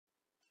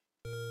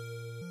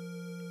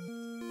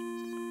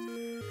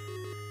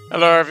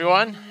Hello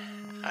everyone,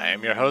 I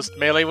am your host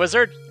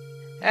MeleeWizard,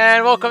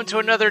 and welcome to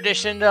another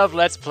edition of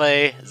Let's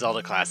Play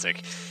Zelda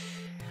Classic.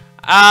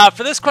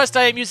 For this quest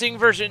I am using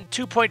version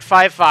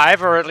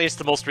 2.55, or at least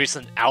the most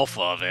recent alpha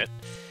of it.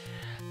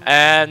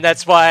 And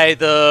that's why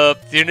the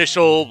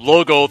initial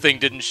logo thing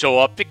didn't show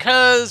up,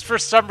 because for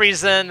some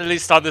reason, at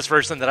least on this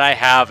version that I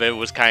have, it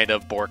was kind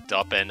of borked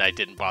up and I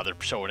didn't bother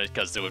showing it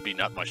because there would be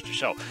not much to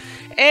show.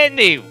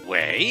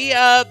 Anyway,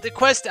 the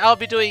quest I'll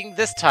be doing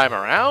this time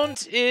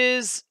around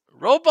is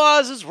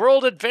Roebloz's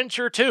World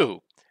Adventure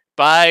 2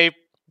 by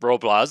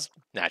Roebloz,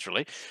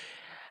 naturally.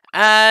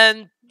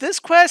 And this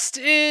quest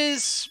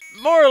is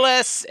more or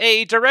less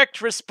a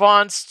direct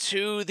response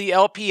to the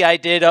LP I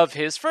did of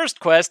his first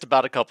quest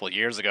about a couple of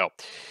years ago.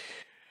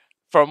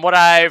 From what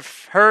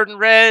I've heard and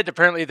read,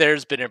 apparently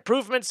there's been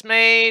improvements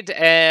made,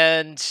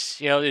 and,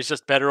 you know, it's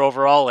just better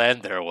overall,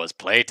 and there was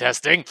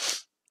playtesting.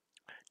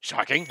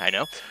 Shocking, I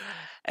know.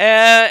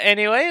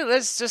 Anyway,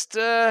 let's just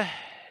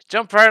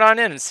jump right on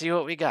in and see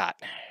what we got.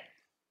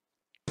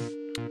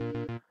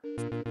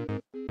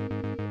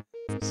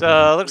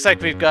 So, looks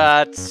like we've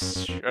got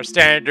our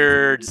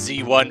standard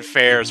Z1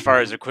 fare as far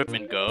as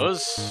equipment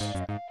goes.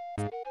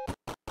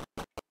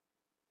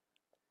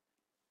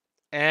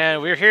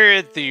 And we're here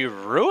at the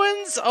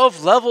ruins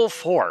of level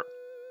 4.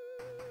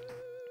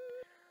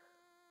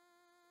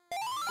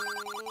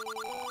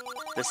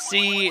 The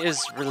sea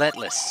is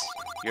relentless.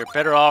 You're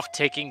better off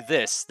taking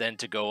this than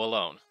to go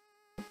alone.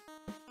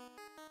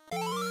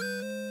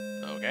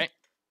 Okay.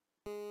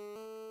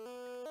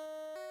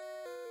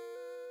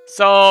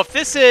 So if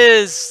this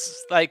is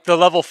like the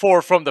level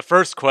 4 from the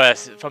first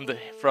quest, from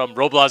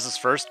Roebloz's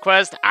first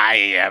quest, I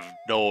have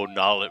no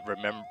knowledge.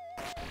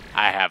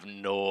 I have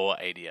no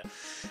idea.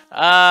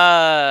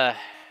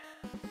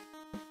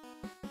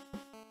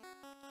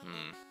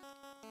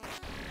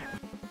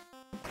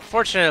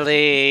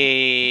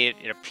 Fortunately,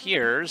 it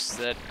appears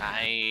that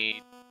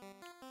I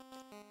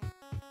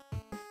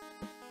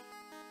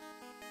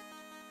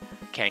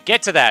can't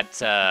get to that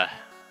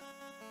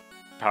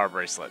power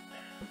bracelet.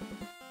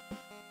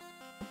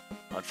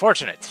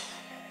 Unfortunate.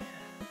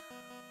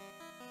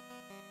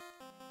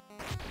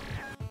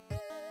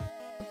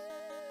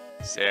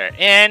 Is there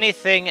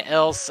anything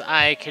else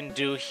I can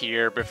do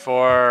here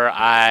before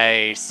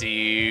I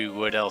see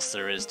what else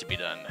there is to be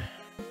done?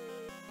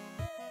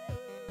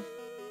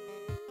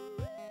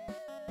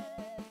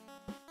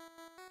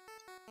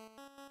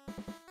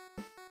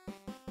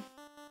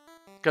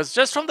 Because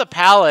just from the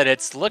palette,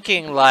 it's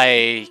looking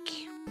like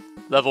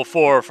level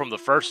 4 from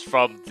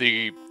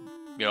the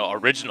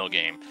original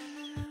game.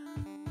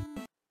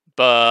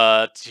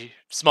 But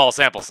small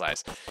sample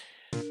size.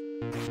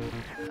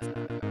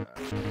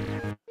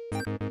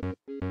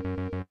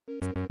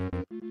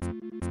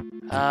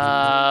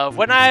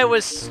 When I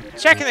was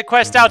checking the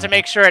quest out to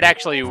make sure it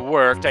actually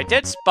worked, I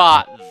did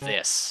spot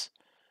this.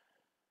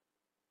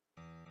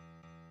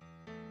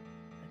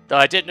 Though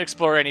I didn't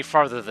explore any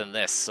farther than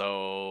this,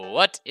 so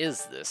what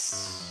is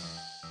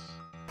this?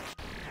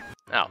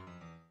 Oh.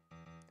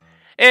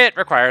 It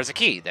requires a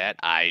key that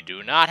I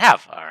do not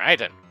have. Alright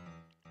then.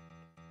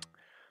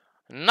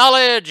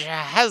 Knowledge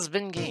has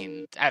been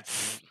gained.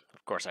 Of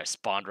course, I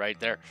spawned right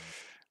there.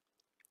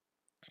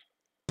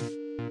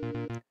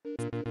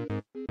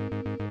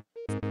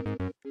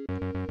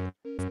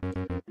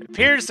 It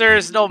appears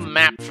there's no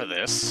map for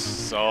this,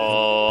 so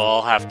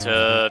I'll have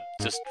to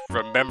just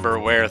remember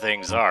where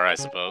things are, I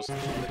suppose.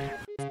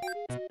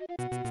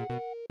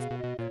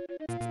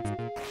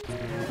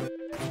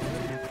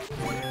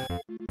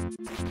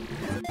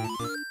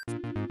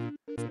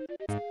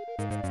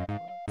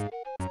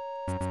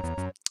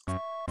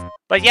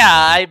 But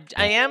yeah,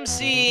 I am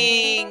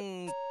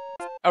seeing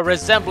a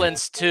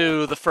resemblance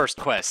to the first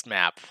quest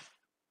map.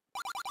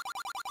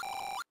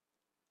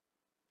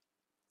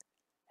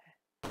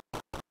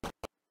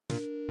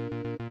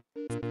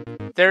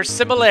 There's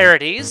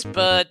similarities,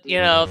 but, you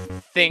know,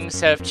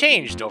 things have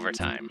changed over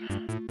time.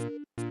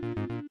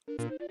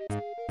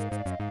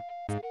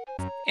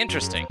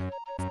 Interesting.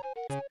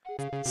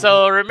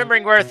 So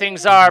remembering where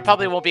things are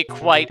probably won't be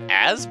quite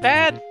as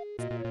bad.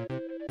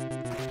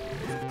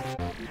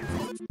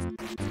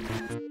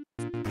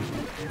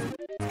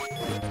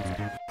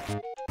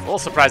 A little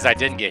surprised I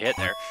didn't get hit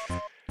there.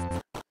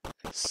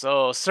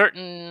 So,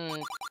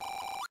 certain...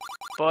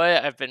 Boy,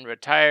 I've been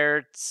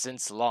retired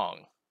since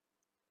long.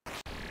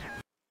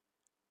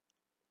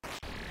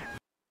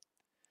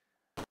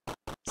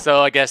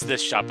 So, I guess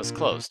this shop is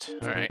closed.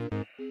 Alright.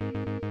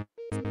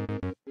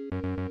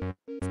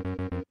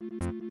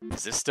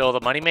 Is this still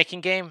the money-making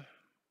game?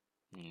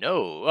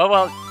 No. Oh,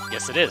 well,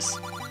 yes it is.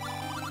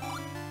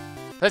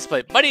 Let's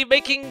play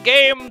Money-Making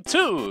Game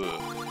 2!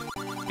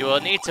 You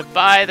will need to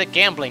buy the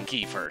gambling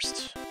key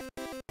first.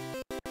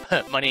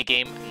 Money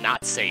game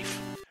not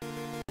safe.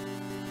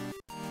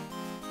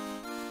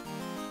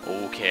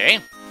 Okay.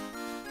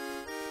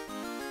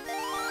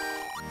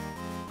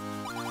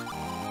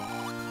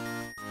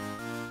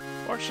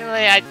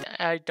 Fortunately,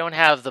 I don't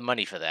have the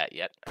money for that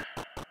yet.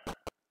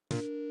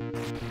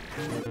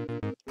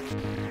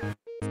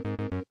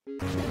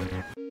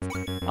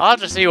 I'll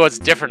have to see what's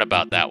different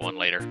about that one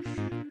later.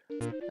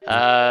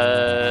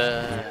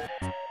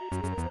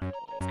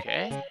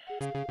 Okay.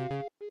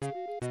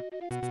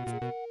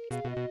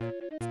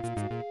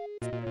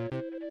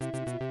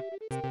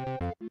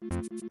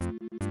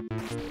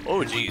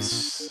 Oh,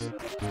 jeez.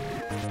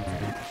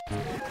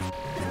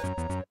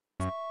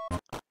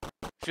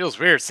 Feels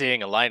weird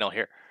seeing a Lionel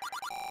here.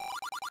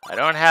 I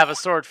don't have a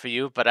sword for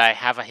you, but I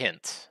have a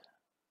hint.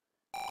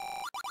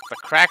 The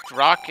cracked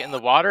rock in the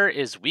water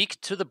is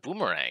weak to the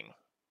boomerang.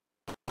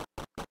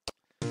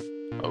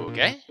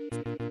 Okay.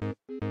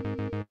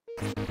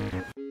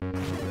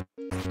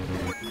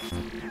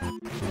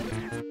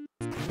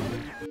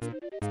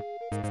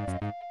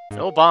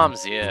 No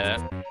bombs yet,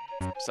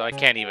 so I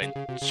can't even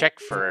check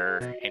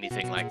for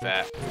anything like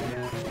that.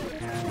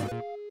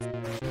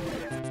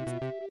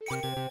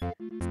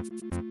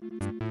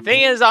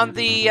 Thing is, on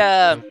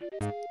the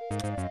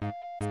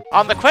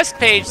quest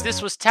page,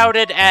 this was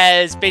touted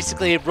as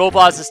basically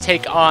Roebloz's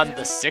take on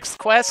the 6th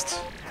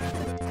quest.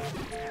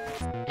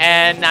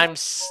 And I'm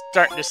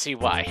starting to see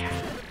why.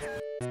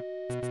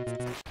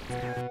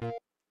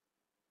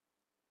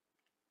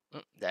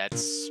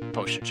 That's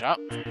potion shop.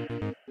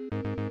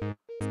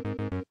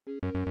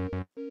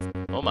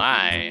 Oh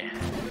my.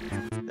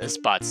 This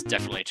spot's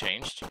definitely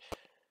changed.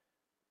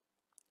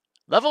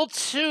 Level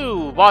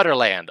 2,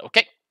 Waterland.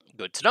 Okay,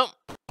 good to know.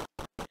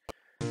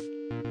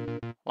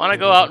 Want to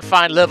go out and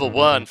find level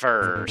 1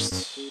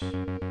 first.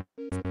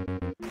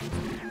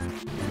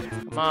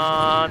 Come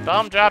on,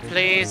 bomb drop,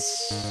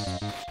 please.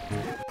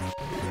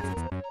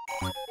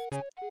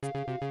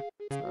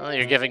 Well,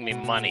 you're giving me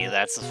money.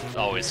 That's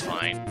always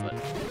fine. But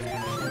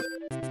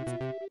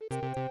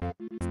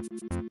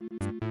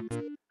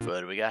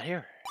what do we got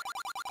here?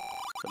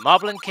 The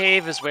Moblin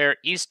Cave is where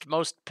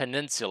Eastmost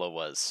Peninsula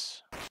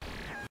was.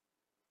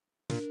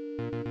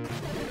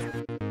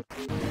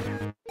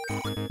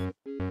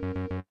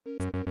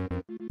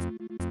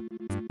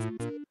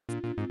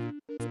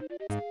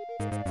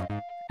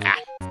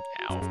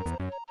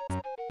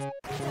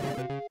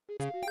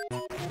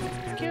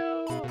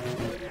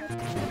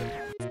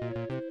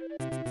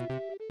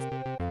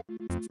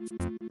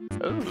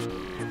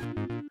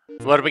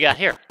 What do we got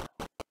here?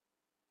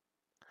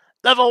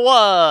 Level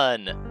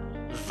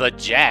 1! The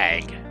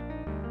Jag.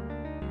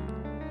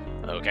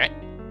 Okay.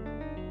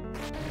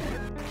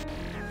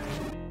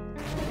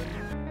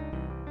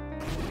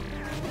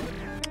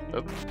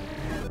 Oop.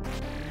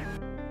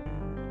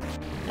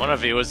 One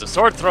of you is a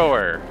sword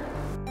thrower.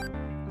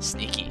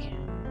 Sneaky.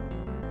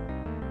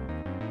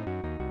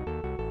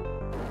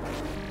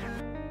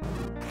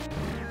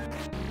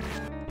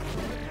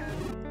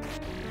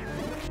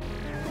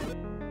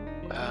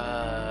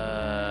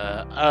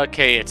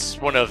 Okay,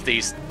 it's one of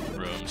these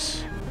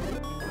rooms.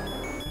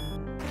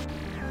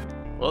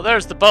 Well,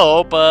 there's the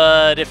bow,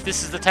 but if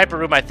this is the type of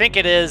room I think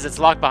it is, it's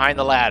locked behind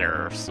the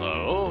ladder,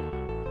 so...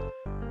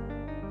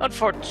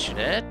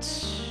 unfortunate.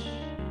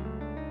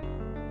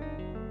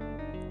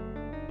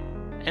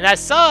 And I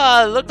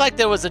saw, it looked like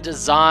there was a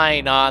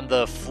design on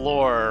the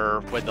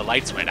floor when the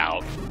lights went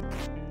out.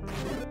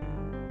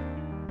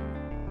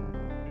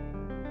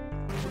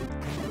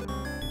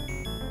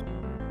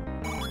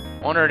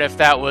 Wondered if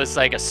that was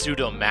like a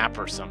pseudo map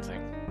or something.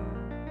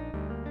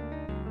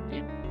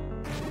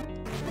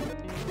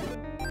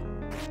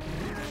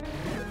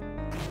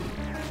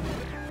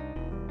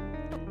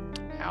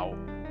 Ow.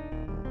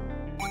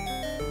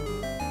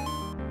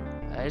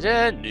 I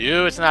didn't.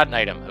 No, it's not an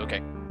item.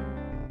 Okay.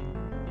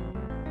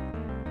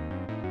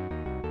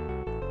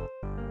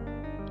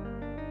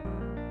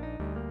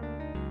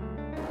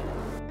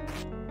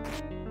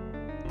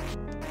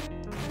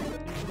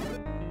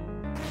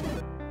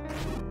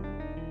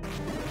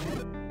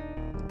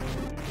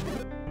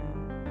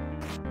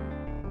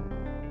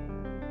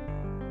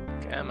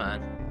 Come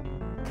on.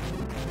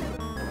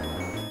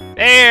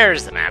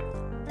 There's the map.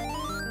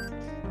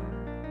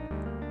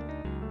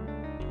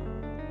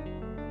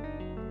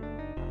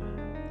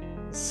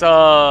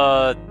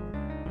 So...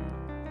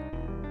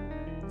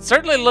 it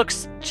certainly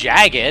looks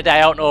jagged. I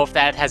don't know if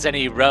that has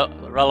any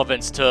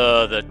relevance to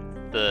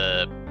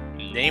the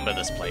name of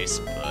this place,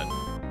 but...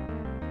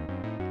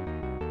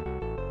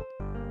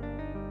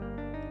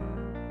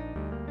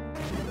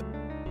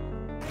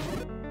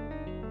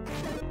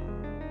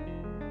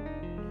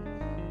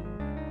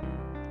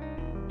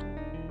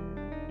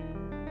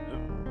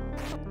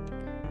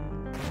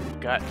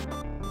 got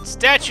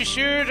statue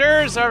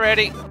shooters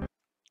already.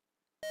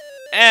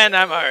 And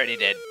I'm already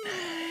dead.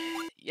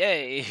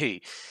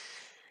 Yay.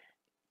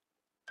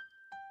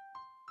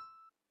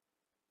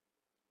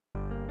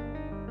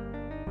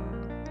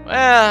 Well,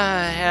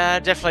 yeah, I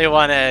definitely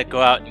want to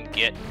go out and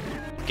get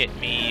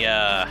me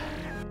a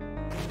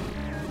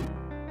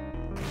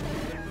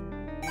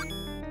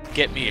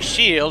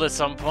shield at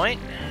some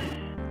point.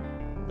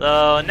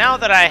 Though now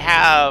that I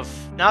have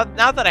now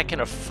that I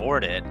can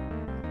afford it.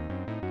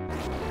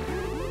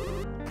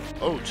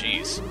 Oh,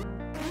 jeez.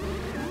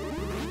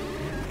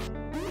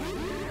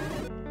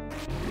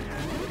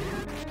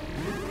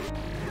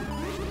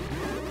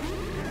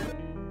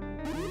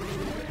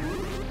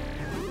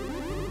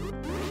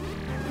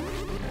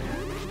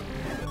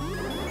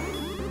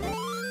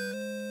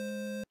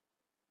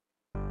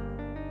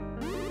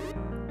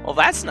 Well,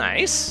 that's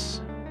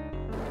nice.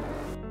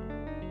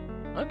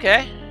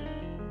 Okay.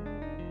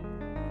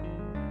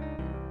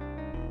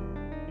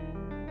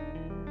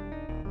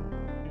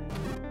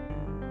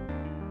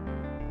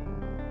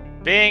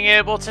 Being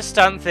able to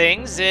stun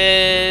things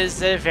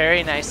is a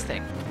very nice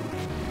thing.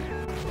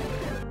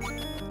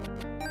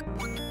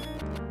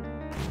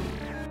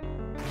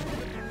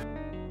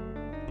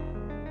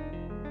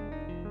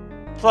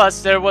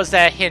 Plus, there was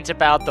that hint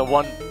about the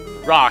one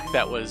rock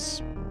that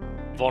was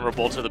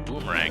vulnerable to the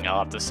boomerang. I'll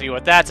have to see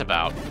what that's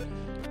about.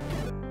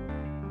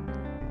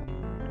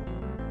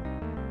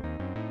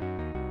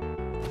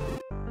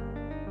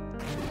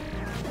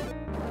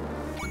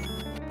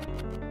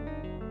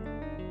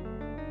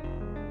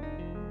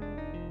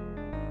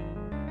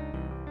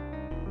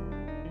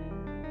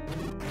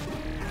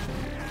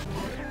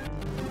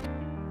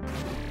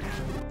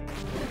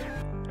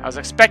 I was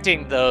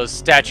expecting those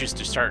statues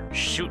to start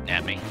shooting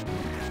at me.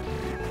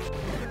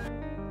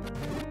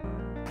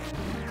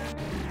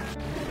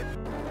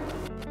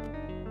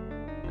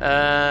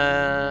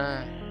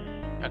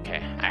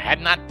 Okay. I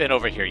had not been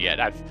over here yet.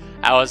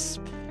 I was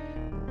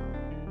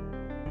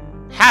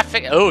half.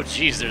 Oh,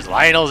 jeez, there's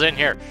Lionels in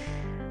here.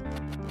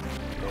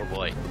 Oh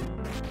boy.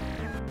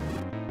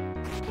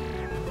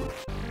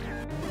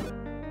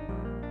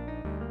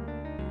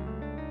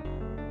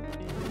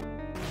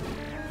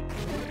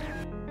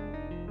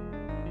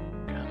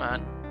 Come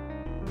on.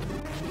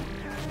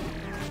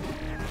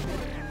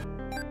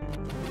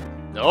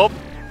 Nope.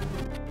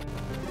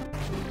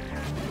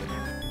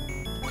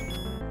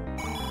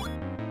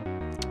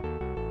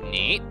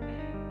 Neat.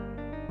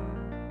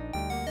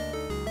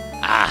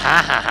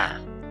 Aha!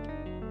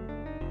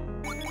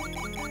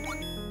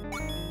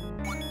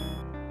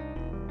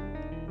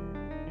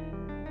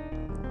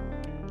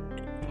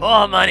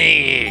 More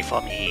money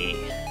for me.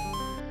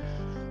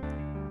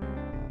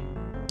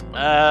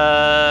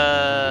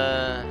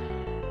 I'm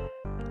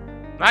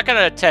not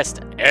gonna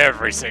test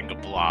every single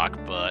block,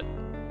 but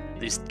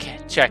at least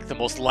check the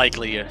most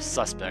likely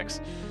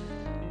suspects.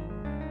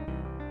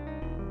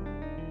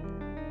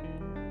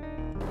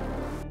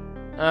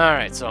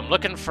 Alright, so I'm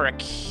looking for a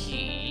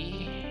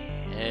key,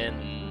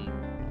 and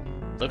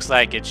looks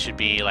like it should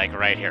be, like,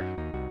 right here.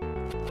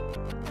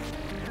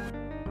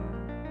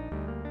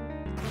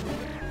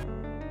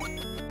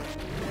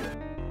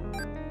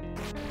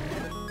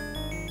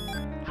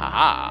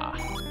 Haha.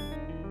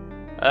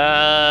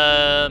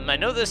 I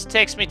know this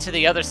takes me to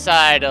the other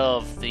side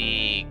of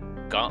the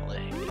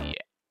gauntlet. Yeah.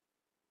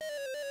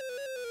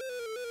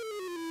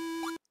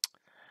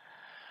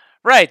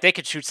 Right, they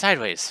could shoot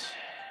sideways.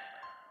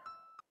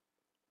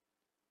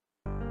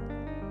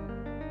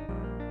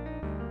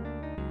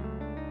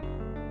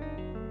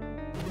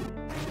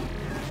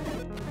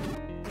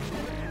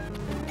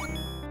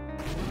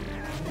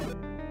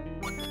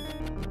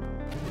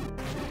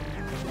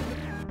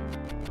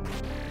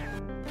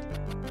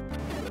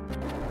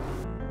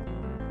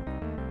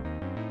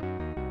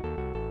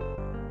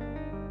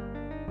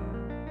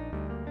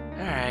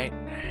 Alright.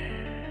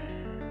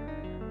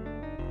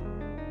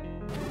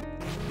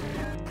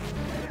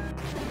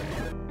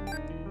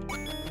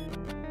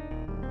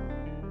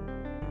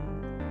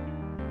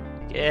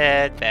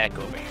 Get back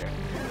over here.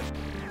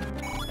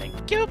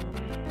 Thank you.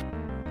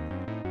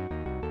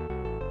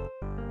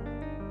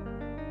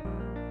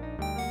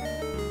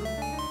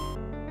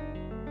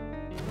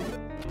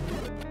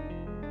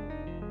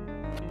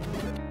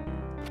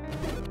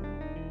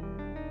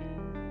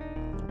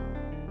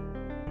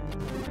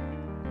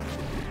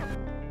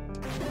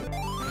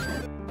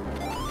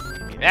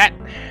 Give me that.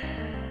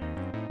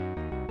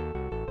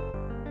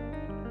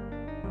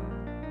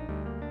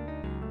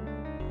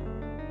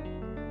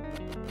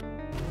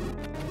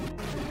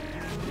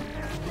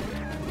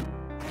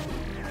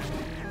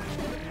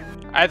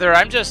 Either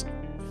I'm just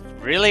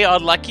really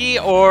unlucky,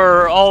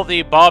 or all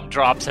the bomb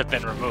drops have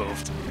been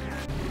removed.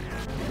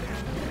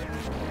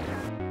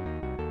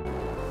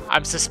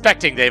 I'm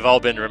suspecting they've all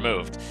been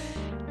removed.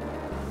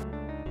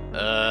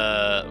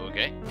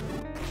 Okay.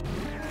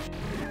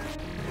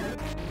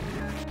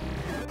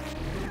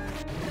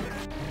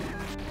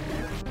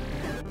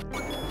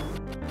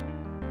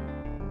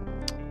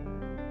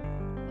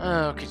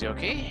 Okie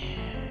dokie.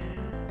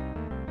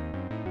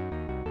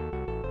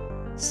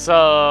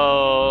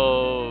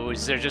 So,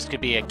 is there just gonna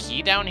be a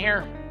key down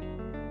here?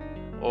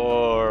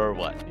 Or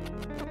what?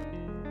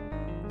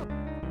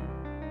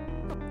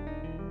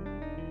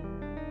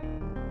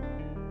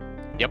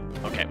 Yep,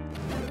 okay.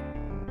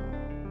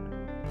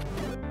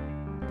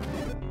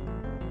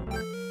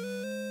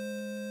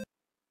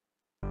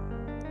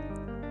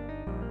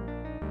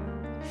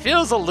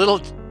 Feels a little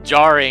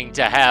jarring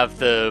to have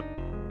the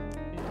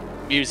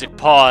music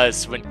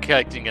pause when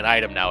collecting an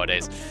item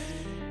nowadays.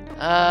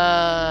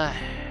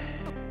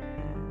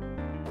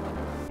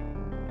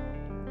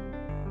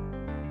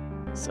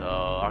 So,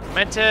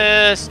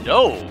 Archimentus,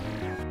 no!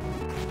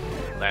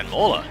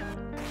 Landmola.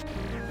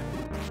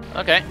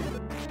 Okay.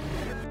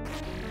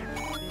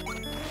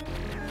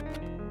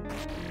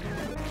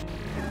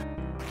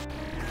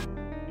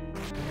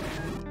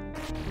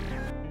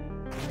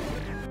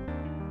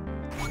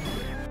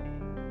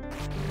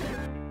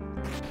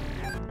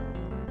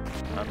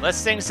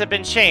 Unless things have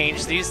been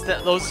changed,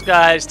 those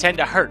guys tend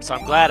to hurt, so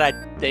I'm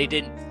glad they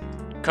didn't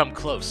come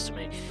close to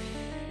me.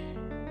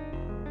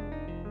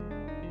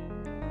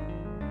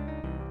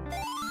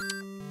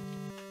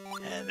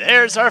 And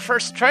there's our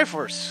first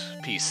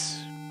Triforce piece.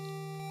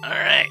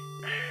 Alright.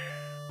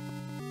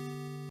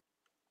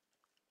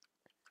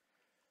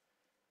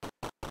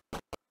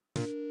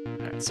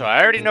 Alright, so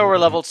I already know where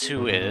level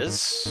 2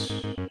 is.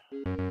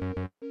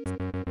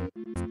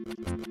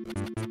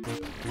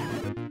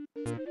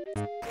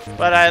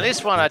 But I at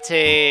least want to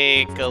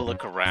take a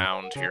look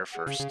around here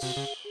first.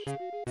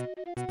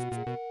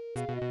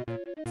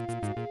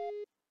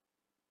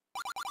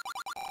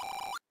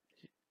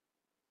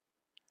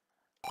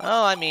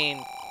 Well, I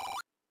mean...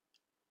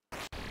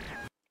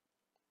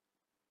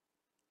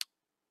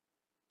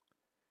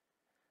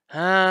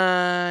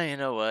 you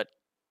know what?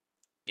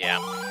 Yeah.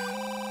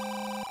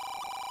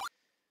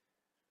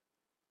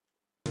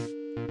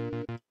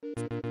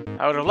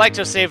 I would have liked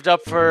to have saved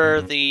up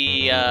for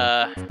the,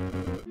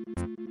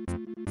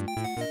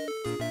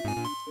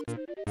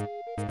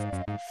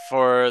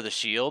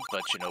 shield,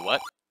 but you know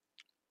what?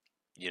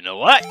 You know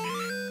what?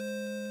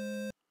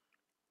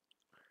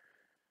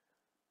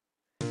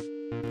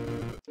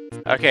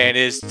 Okay, it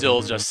is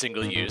still just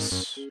single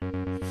use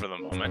for the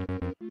moment.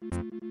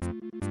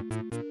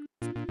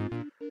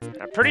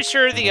 I'm pretty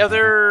sure the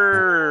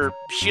other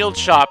shield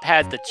shop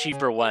had the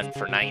cheaper one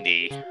for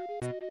 90.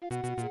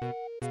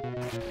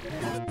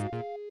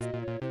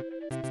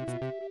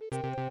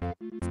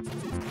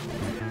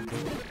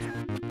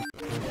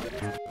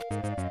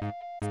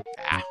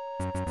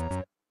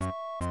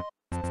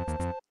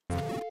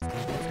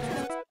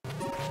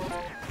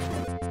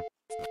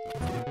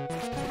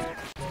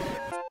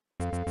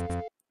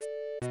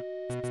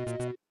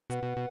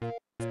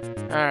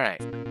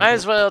 Alright, might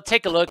as well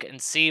take a look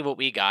and see what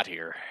we got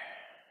here.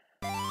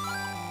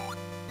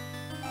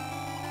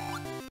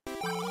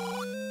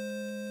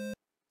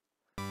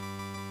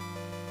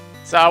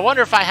 So I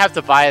wonder if I have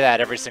to buy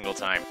that every single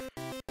time.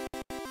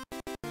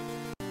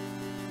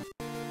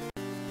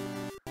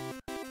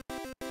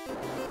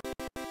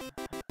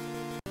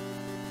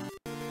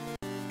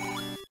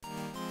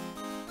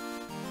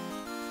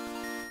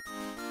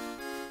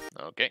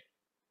 Okay.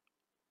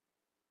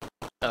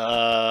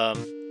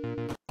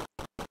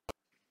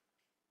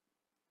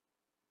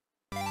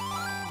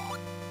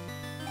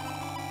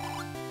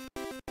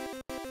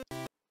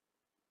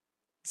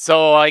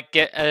 So I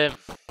get,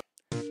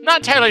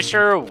 not entirely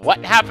sure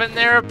what happened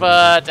there,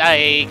 but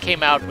I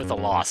came out with a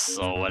loss,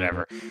 so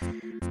whatever.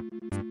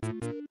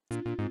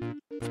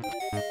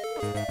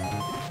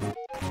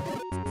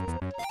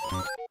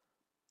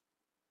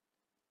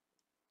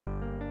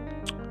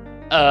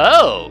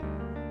 Oh!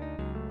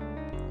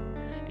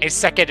 A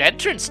second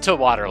entrance to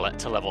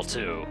to level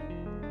 2.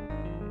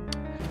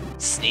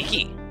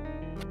 Sneaky.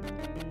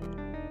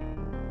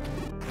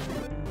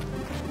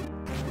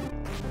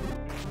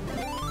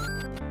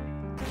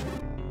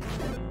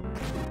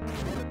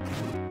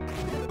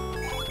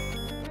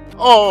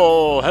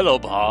 Oh, hello,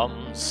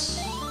 bombs.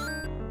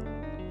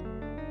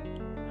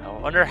 I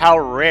wonder how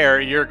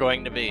rare you're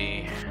going to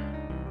be.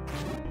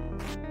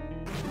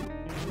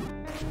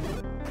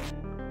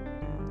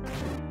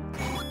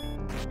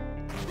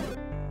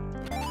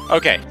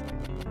 Okay.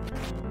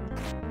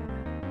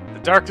 The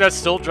Dark Nuts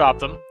still dropped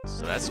them,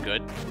 so that's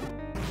good.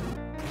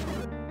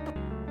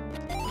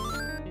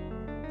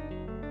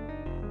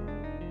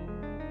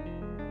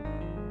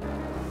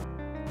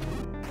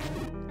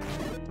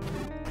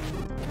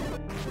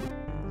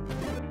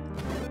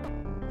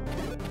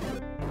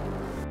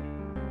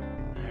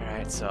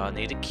 So I'll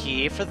need a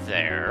key for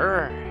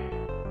there.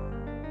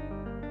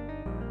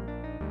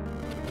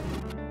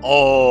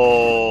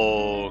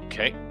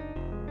 Okay.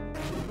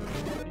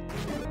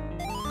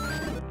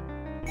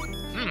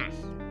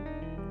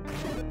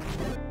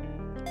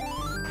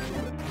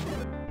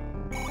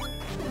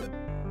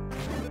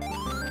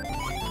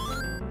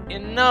 You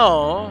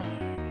know,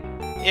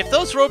 if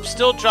those ropes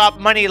still drop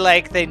money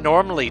like they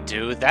normally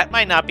do, that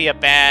might not be a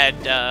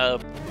bad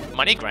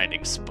money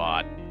grinding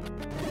spot.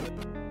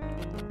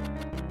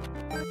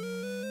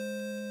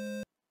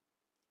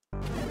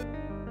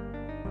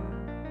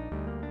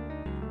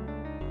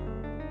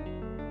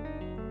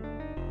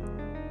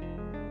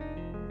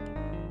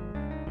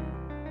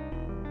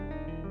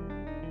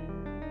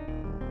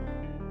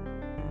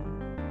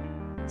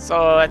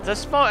 So at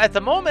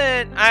the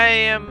moment, I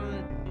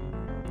am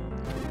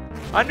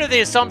under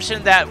the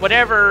assumption that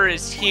whatever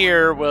is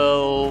here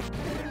will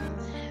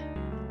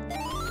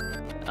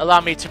allow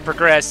me to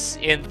progress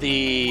in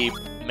the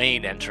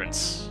main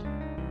entrance.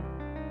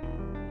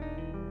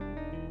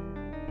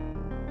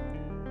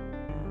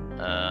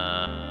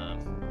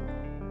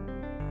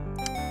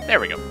 There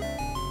we go.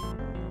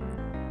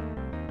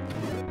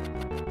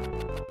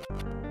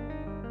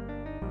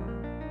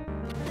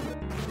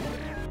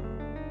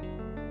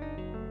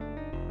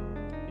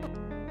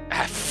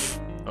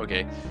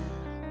 Okay.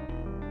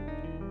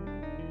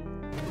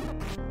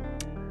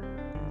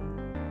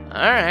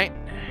 Alright.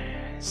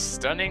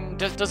 Stunning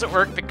doesn't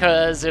work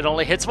because it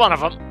only hits one of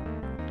them.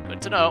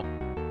 Good to know.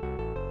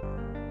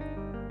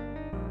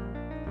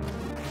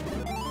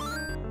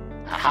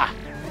 Aha!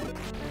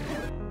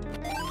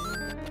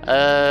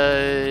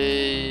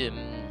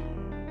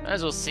 Might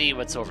as well see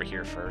what's over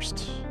here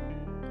first.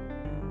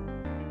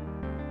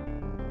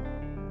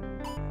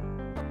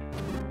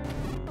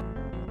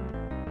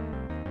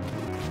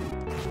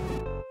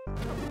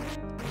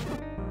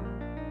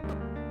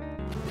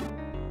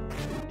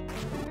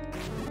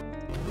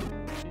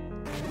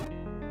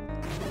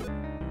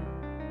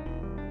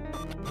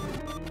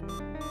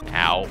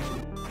 Ow.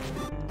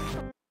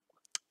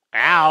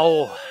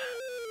 Ow!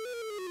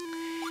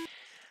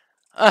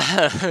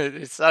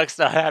 It sucks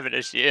not having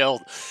a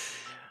shield.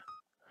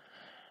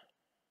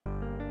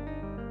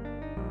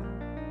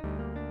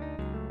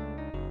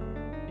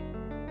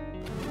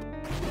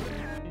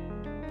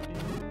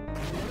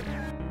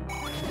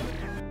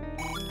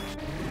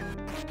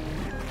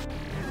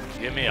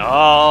 Give me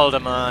all the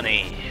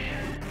money.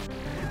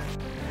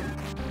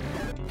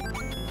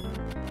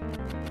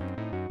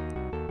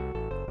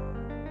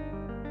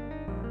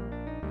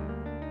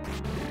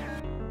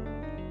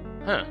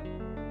 Huh.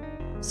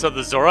 So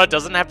the Zora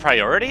doesn't have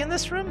priority in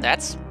this room?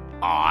 That's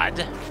odd.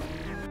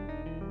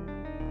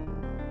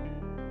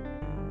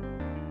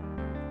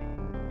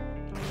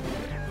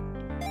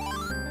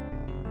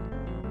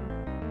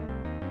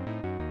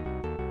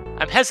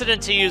 I'm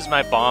hesitant to use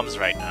my bombs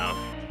right now.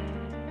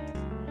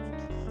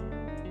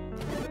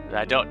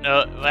 I don't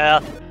know.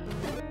 Well,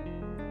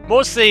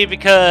 mostly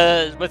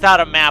because without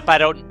a map, I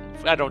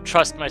don't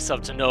trust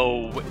myself to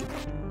know.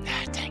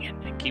 Dang it!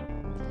 I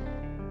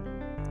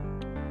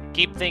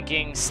keep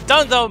thinking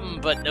stun them,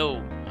 but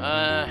no.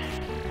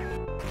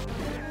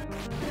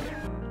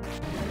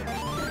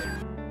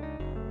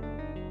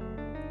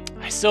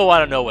 I still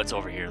want to know what's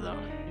over here, though.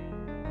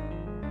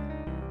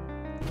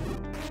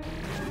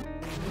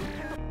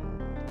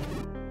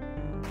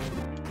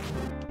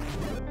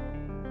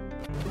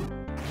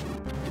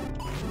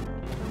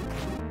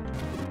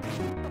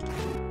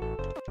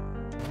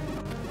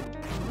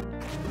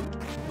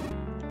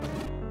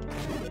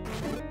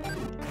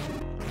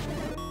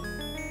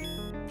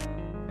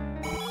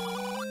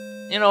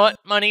 You know what?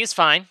 Money is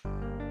fine.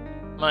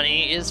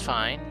 Money is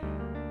fine.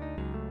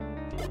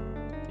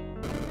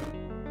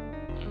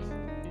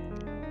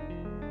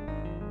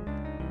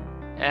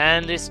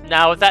 And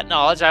now with that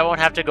knowledge, I won't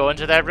have to go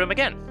into that room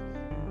again.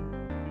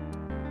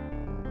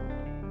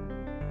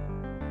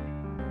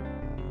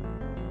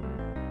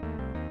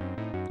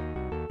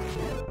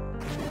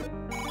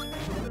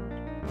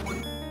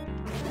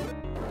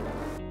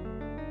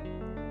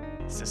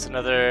 Is this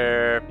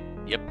another...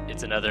 Yep,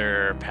 it's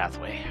another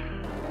pathway.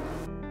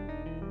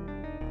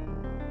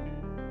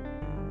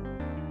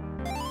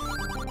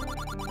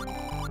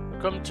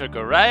 Welcome to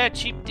Goraya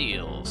Cheap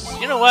Deals.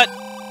 You know what?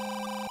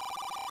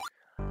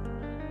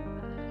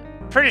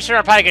 Pretty sure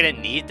I'm probably gonna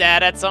need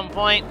that at some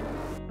point.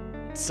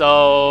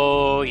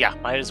 So, yeah,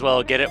 might as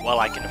well get it while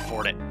I can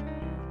afford it.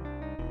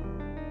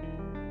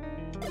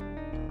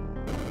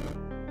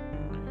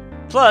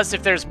 Plus,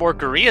 if there's more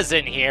Goriyas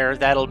in here,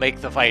 that'll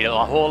make the fight a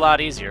whole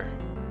lot easier.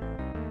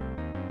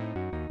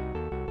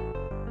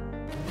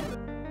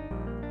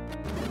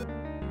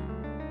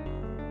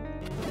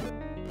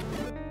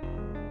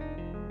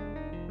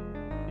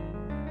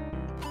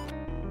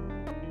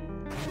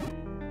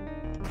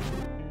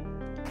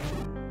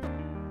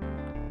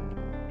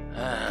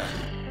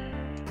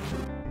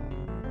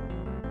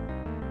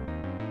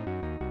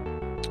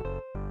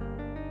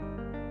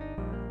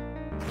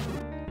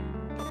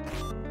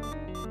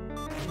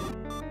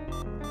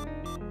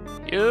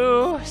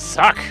 You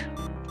suck.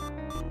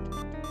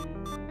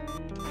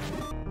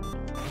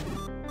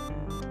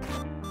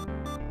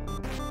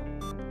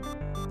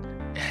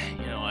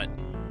 You know what?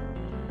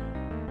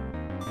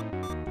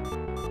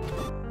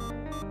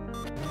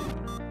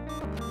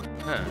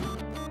 Huh.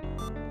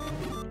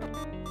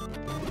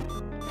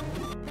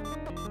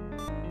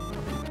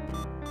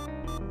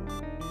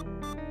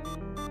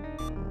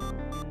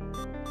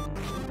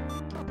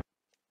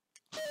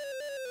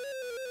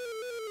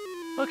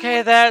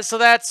 Okay, so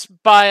that's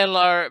by and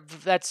large,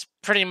 that's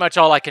pretty much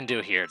all I can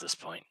do here at this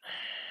point.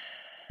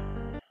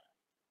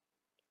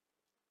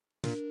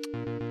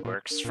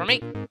 Works for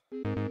me.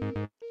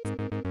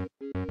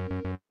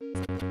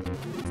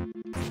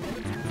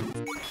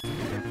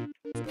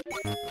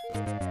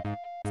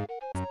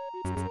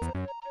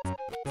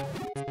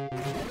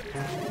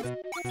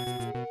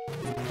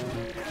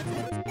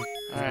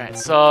 Alright,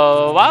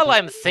 so while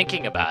I'm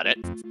thinking about it,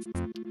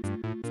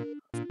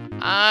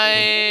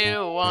 I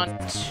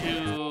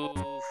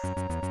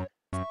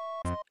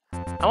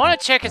want to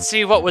check and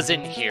see what was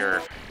in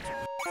here.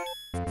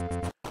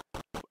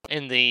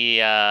 In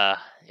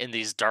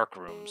these dark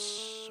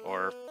rooms,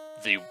 or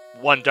the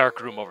one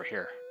dark room over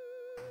here.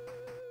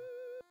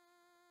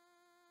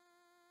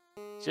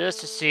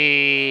 Just to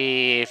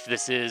see if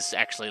this is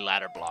actually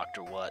ladder blocked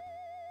or what.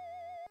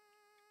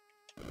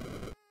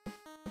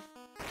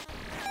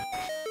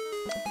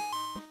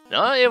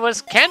 No, it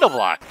was candle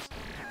blocked.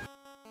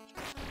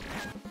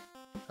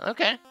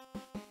 Okay.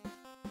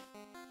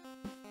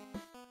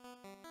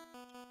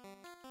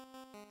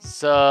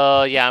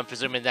 So, yeah, I'm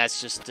presuming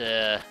that's just,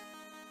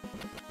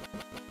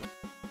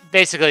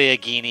 basically a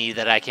Genie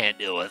that I can't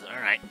deal with.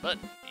 Alright, but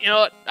you know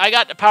what? I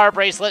got the power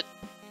bracelet.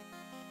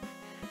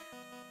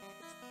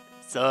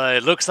 So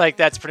it looks like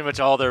that's pretty much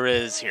all there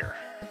is here.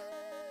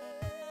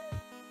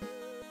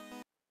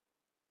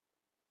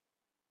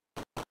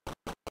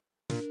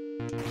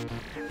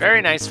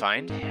 Very nice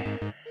find.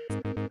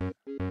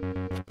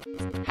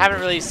 Haven't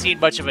really seen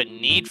much of a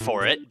need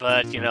for it,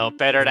 but, you know,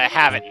 better to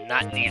have it and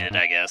not need it,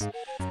 I guess.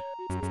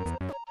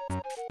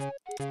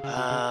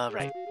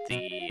 Right.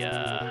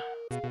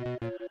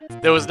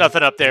 There was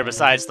nothing up there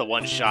besides the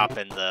one shop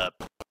and the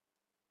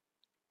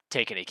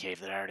Take Any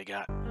Cave that I already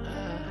got.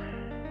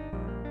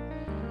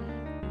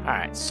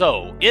 Alright,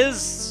 so,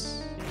 is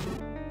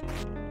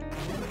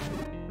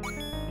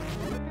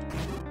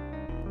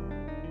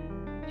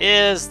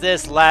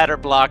this ladder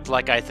blocked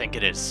like I think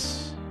it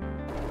is?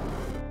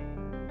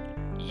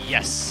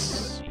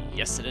 Yes.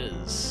 Yes, it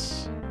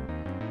is.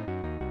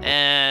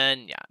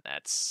 And, yeah,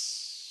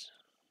 that's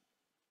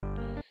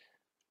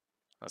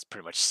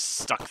pretty much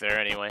stuck there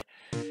anyway.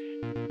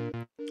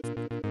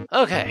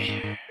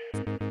 Okay.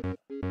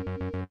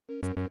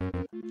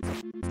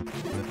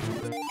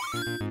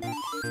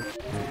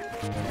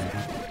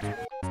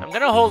 I'm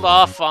gonna hold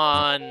off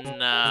on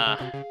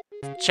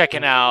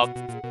checking out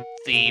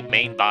the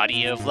main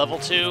body of level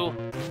 2.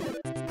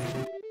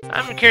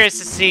 I'm curious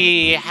to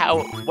see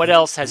what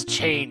else has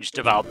changed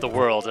about the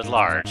world at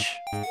large.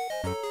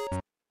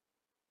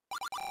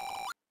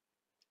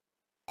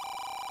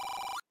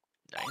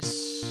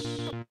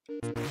 Nice.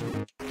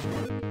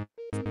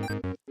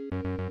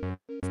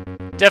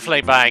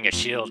 Definitely buying a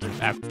shield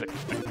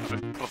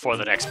before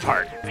the next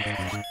part.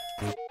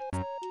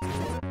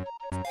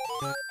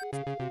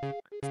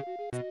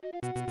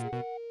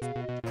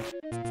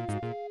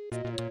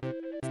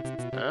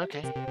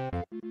 Okay.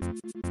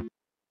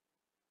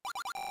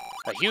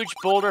 A huge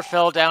boulder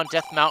fell down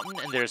Death Mountain,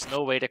 and there's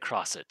no way to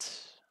cross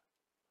it.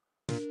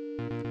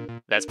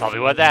 That's probably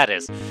what that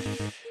is.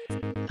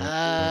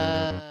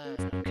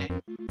 Okay.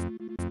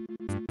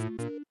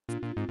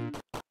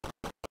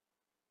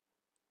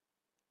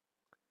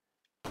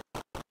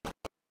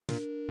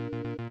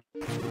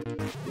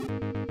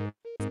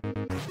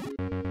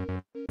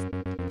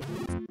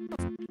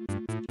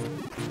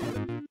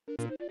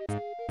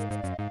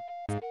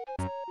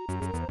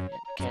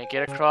 Can't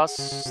get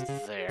across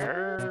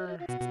there.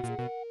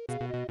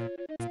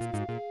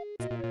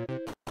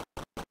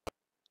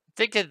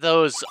 I think that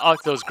those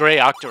gray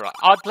odd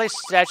place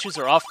statues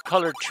or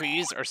off-colored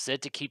trees are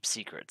said to keep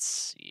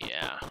secrets.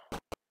 Yeah.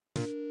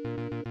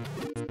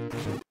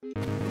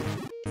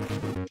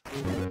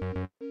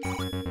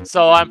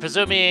 So I'm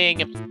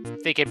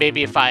thinking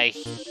maybe if I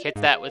hit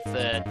that with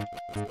the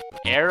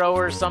arrow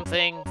or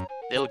something,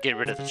 it'll get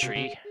rid of the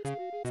tree.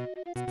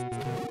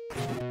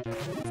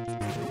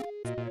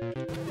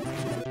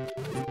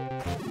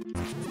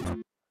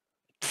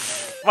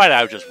 Why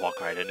not just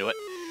walk right into it?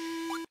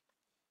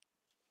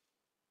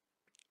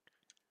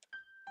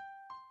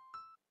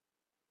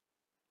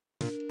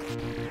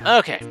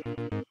 Okay.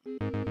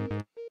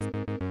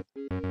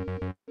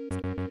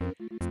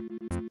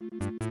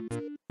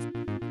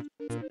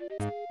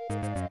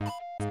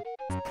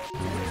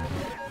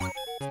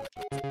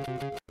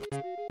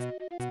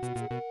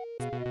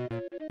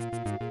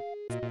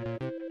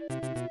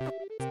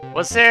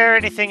 Was there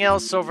anything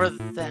else over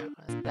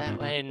that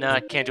way? No, I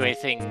can't do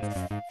anything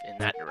in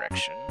that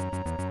direction.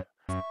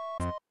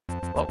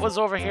 What was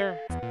over here?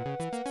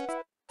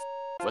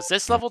 Was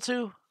this level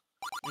 2?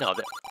 No,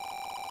 the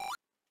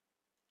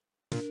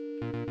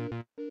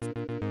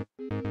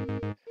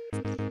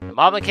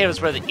Moblin Cave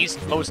is where the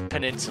eastmost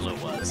peninsula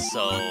was,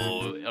 so...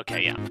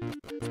 Okay, yeah.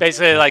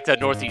 Basically like the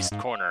northeast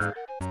corner.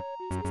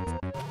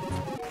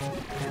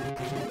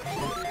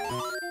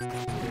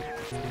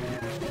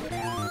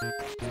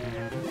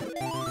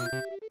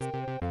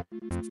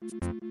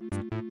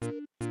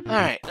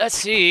 Alright, let's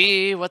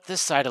see what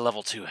this side of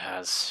level 2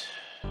 has.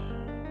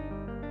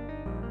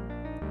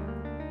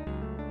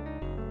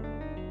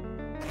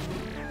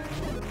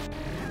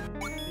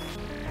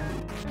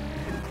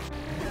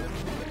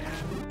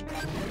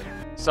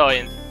 So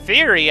in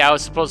theory, I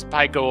was supposed to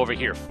probably go over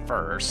here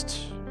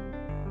first.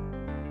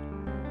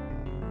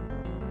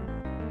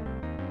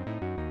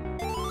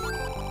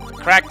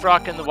 Cracked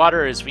rock in the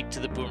water is weak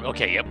to the boom.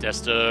 Okay, yep, that's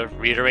the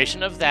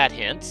reiteration of that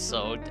hint.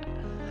 So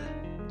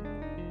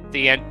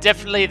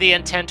definitely the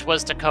intent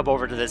was to come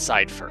over to this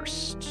side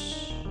first.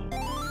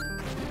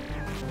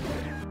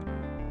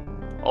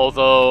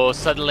 Although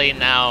suddenly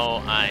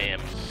now I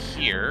am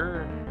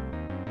here.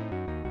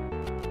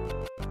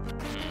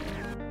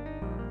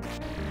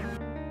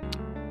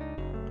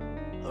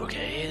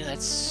 Okay,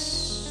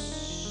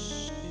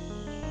 let's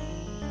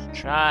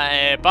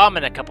try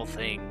bombing a couple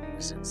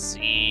things and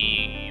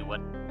see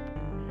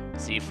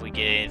if we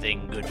get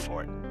anything good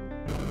for it.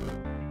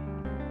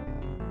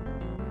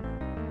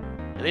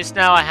 At least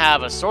now I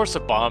have a source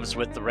of bombs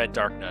with the red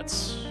dark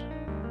nuts.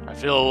 I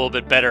feel a little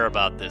bit better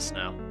about this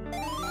now.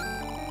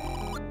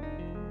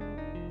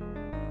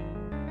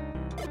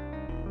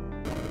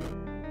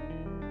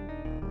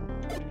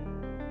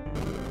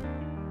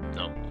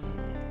 Nope.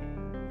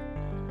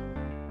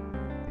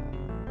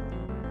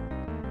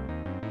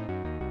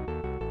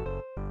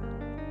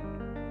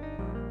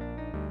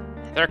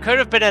 There could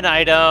have been an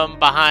item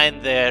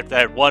behind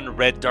that one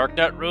red dark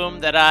nut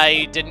room that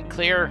I didn't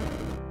clear.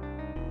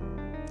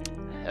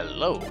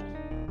 Hello.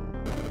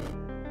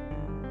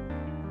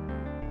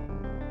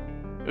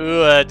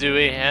 What do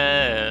we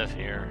have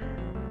here?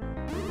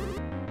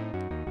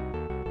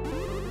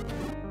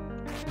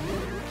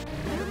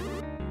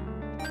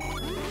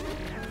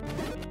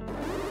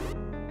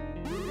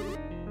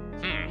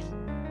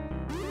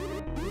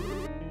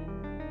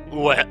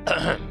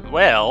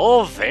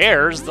 Well,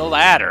 there's the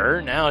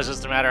ladder. Now it's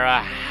just a matter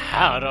of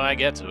how do I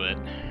get to it.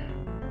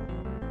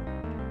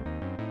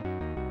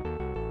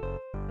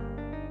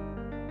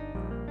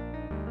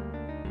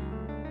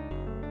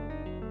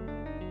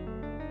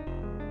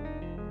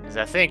 Because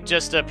I think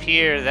just up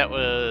here that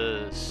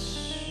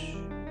was...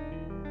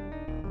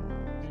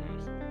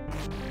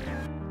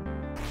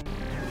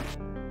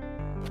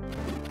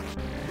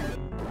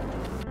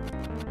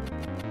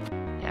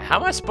 Yeah, how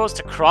am I supposed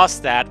to cross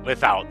that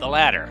without the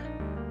ladder?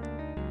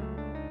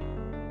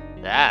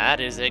 That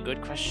is a good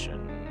question.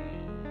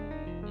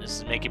 This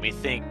is making me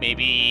think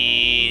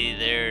maybe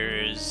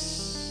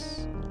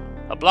there's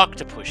a block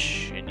to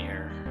push in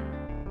here.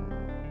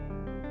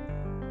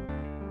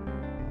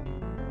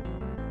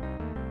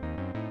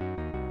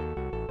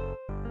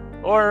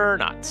 Or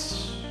not.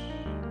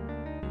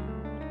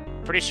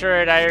 Pretty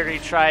sure I already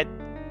tried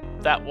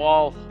that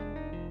wall.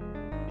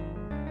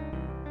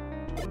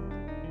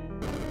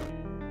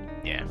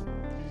 Yeah.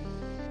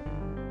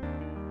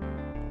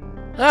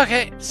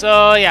 Okay,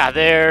 so yeah,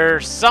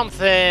 there's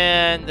something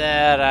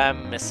that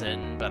I'm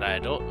missing, but I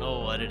don't know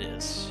what it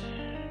is.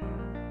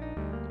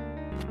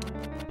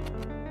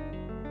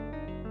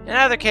 In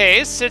either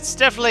case, it's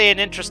definitely an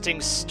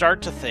interesting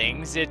start to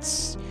things.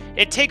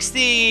 It takes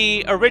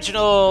the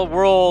original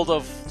world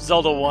of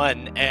Zelda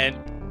 1 and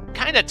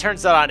kind of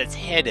turns it on its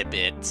head a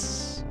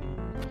bit.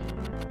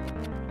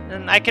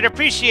 And I can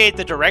appreciate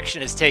the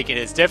direction it's taken.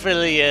 It's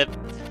definitely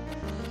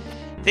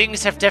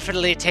things have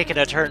definitely taken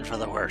a turn for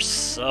the worse.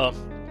 So,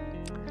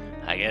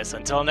 I guess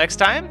until next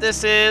time,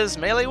 this is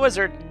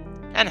MeleeWizard,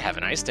 and have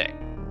a nice day.